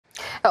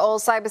All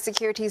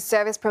cybersecurity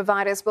service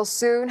providers will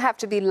soon have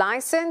to be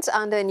licensed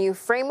under a new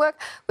framework,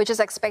 which is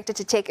expected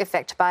to take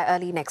effect by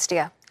early next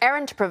year.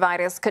 Errant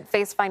providers could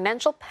face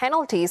financial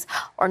penalties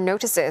or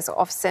notices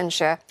of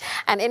censure.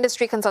 An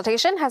industry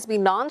consultation has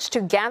been launched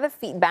to gather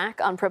feedback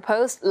on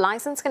proposed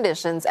license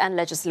conditions and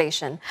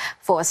legislation.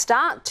 For a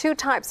start, two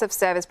types of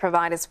service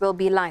providers will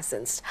be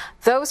licensed: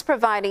 those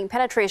providing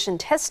penetration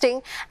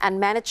testing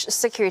and managed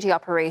security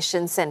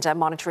operations center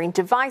monitoring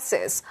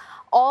devices.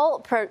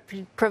 All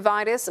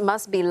providers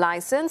must be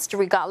licensed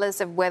regardless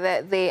of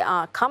whether they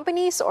are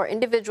companies or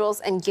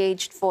individuals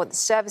engaged for the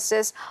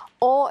services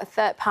or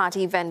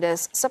third-party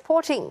vendors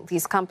supporting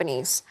these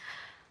companies.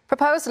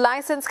 Proposed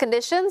license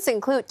conditions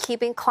include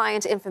keeping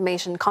client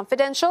information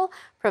confidential,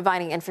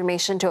 providing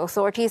information to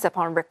authorities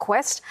upon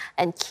request,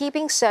 and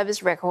keeping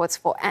service records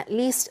for at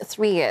least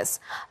 3 years.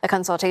 The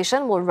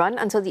consultation will run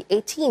until the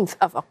 18th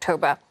of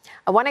October.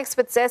 One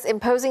expert says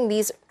imposing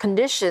these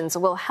conditions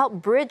will help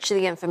bridge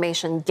the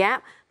information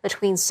gap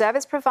between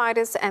service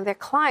providers and their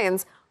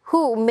clients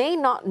who may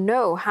not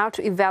know how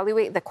to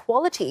evaluate the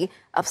quality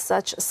of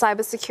such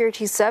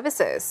cybersecurity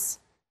services.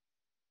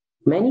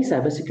 Many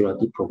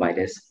cybersecurity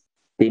providers,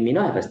 they may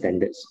not have a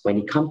standards when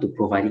it comes to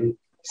providing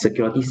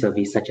security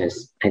service such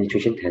as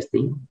penetration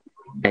testing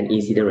and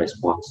incident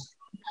response.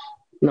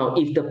 Now,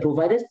 if the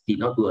providers did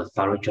not do a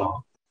thorough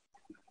job,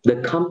 the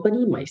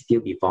company might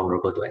still be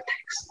vulnerable to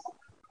attacks.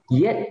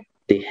 Yet,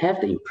 they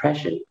have the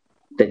impression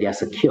that they are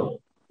secure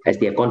as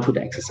they have gone through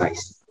the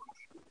exercise.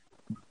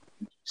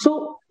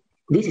 So,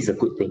 this is a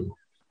good thing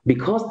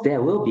because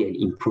there will be an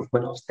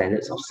improvement of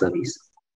standards of service